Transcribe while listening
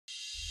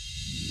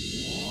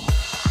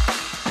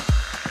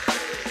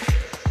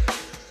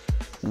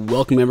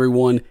Welcome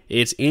everyone,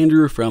 it's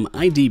Andrew from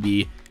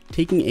IDB,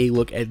 taking a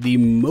look at the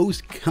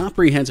most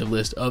comprehensive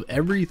list of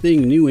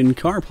everything new in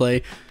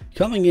CarPlay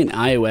coming in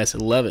iOS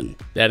 11.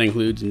 That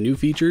includes new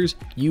features,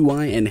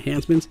 UI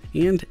enhancements,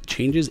 and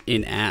changes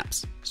in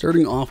apps.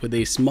 Starting off with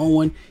a small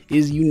one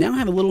is you now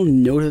have a little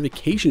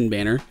notification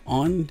banner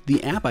on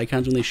the app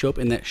icons when they show up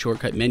in that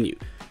shortcut menu.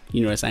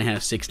 You notice I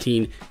have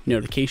 16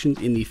 notifications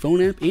in the phone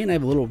app and I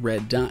have a little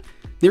red dot.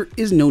 There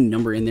is no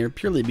number in there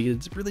purely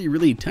because it's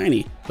really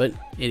tiny, but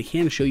it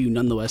can show you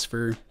nonetheless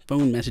for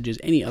phone messages,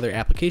 any other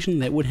application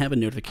that would have a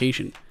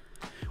notification.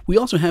 We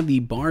also have the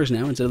bars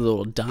now instead of the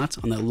little dots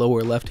on the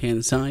lower left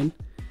hand side.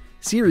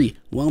 Siri,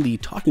 while the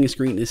talking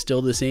screen is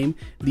still the same,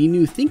 the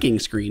new thinking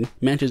screen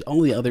matches all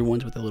the other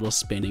ones with a little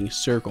spinning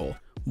circle.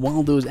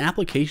 While those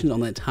applications on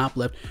that top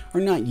left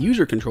are not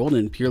user controlled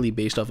and purely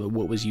based off of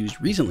what was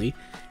used recently,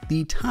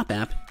 the top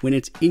app, when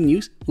it's in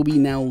use, will be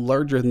now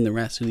larger than the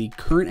rest. So the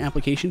current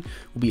application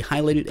will be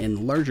highlighted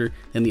and larger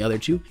than the other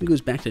two and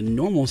goes back to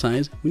normal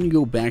size when you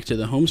go back to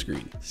the home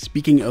screen.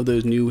 Speaking of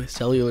those new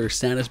cellular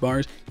status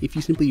bars, if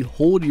you simply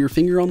hold your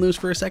finger on those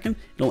for a second,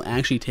 it'll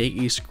actually take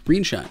a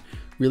screenshot.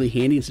 Really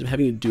handy instead of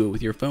having to do it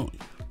with your phone.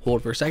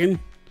 Hold for a second,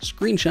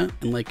 screenshot,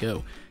 and let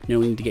go. You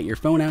don't need to get your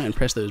phone out and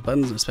press those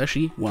buttons,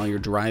 especially while you're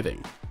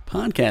driving.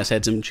 Podcast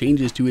had some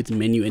changes to its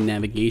menu and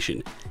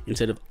navigation.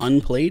 Instead of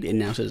unplayed, it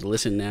now says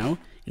listen now.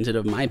 Instead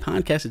of my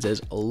podcast, it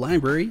says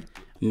library.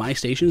 My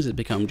stations has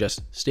become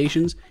just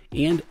stations,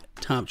 and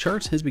top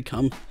charts has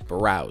become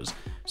browse.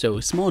 So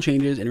small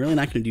changes and really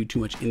not going to do too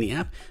much in the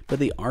app, but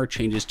they are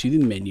changes to the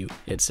menu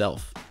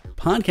itself.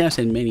 Podcast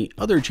had many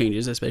other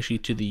changes, especially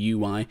to the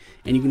UI,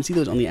 and you can see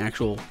those on the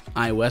actual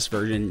iOS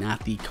version,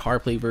 not the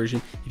CarPlay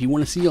version. If you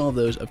want to see all of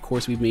those, of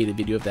course, we've made a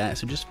video of that,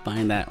 so just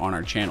find that on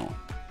our channel.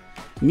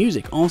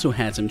 Music also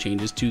had some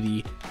changes to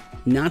the,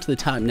 not to the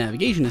top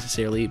navigation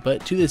necessarily,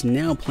 but to this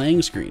now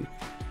playing screen.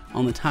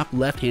 On the top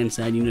left-hand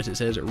side, you notice it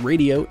says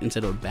radio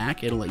instead of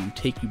back. It'll let you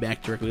take you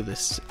back directly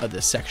to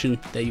the section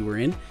that you were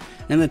in.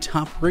 And the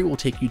top right will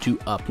take you to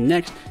Up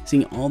Next,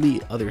 seeing all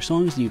the other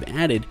songs that you've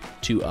added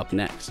to Up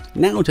Next.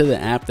 Now to the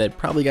app that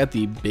probably got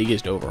the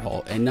biggest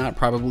overhaul, and not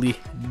probably,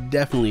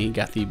 definitely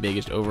got the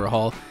biggest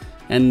overhaul,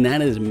 and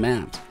that is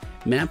Maps.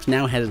 Maps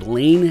now has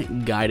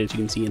lane guidance. You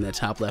can see in the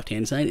top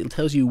left-hand side. It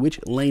tells you which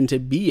lane to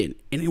be in,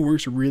 and it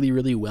works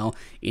really well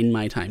in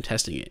my time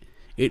testing it.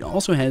 It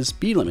also has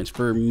speed limits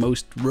for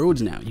most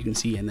roads now. You can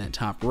see in that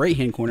top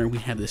right-hand corner, we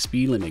have the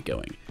speed limit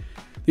going.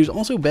 There's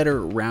also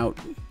better route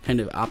kind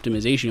of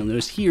optimization. You'll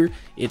notice here,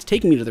 it's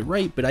taking me to the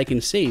right, but I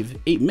can save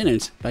 8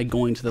 minutes by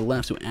going to the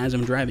left. So as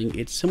I'm driving,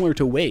 it's similar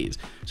to Waze.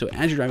 So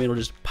as you're driving, it'll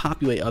just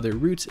populate other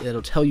routes.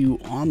 It'll tell you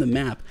on the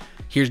map,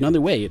 here's another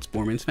way, it's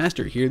 4 minutes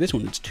faster. Here, this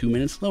one, it's 2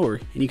 minutes slower.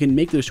 And you can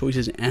make those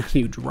choices as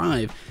you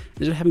drive,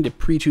 instead of having to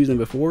pre-choose them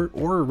before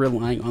or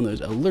relying on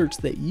those alerts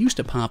that used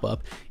to pop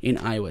up in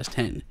iOS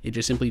 10. It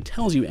just simply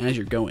tells you as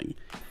you're going.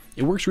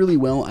 It works really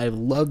well. I've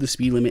loved the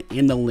speed limit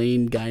and the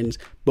lane guidance.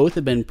 Both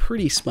have been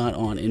pretty spot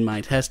on in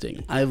my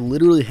testing. I've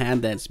literally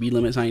had that speed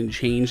limit sign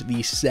change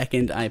the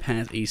second I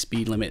pass a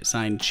speed limit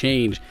sign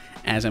change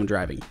as I'm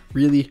driving.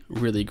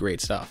 Really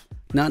great stuff.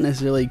 Not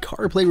necessarily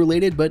CarPlay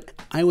related, but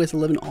iOS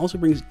 11 also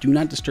brings Do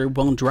Not Disturb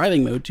while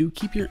driving mode to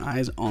keep your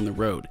eyes on the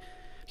road.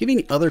 If you have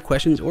any other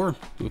questions or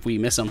if we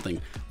missed something,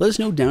 let us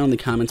know down in the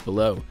comments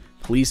below.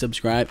 Please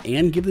subscribe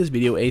and give this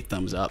video a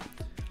thumbs up.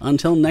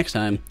 Until next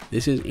time,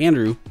 this is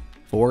Andrew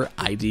for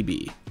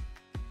IDB.